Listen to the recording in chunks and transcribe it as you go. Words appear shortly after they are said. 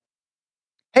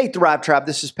Hey, Thrive Tribe,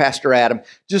 this is Pastor Adam.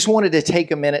 Just wanted to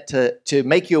take a minute to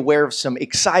make you aware of some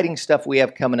exciting stuff we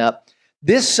have coming up.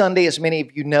 This Sunday, as many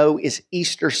of you know, is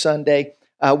Easter Sunday.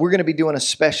 We're going to be doing a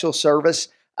special service.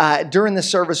 During the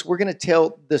service, we're going to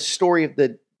tell the story of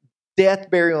the death,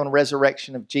 burial, and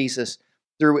resurrection of Jesus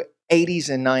through 80s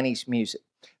and 90s music.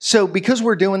 So because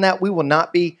we're doing that, we will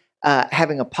not be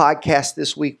having a podcast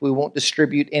this week. We won't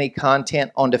distribute any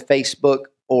content onto Facebook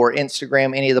or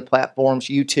Instagram, any of the platforms,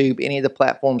 YouTube, any of the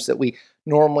platforms that we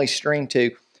normally stream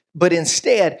to. But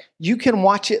instead, you can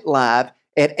watch it live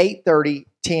at 8:30,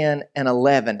 10, and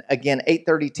 11. Again,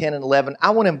 8:30, 10, and 11.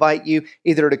 I want to invite you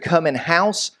either to come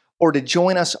in-house or to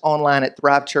join us online at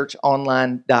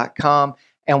thrivechurchonline.com.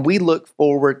 And we look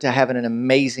forward to having an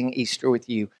amazing Easter with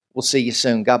you. We'll see you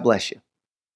soon. God bless you.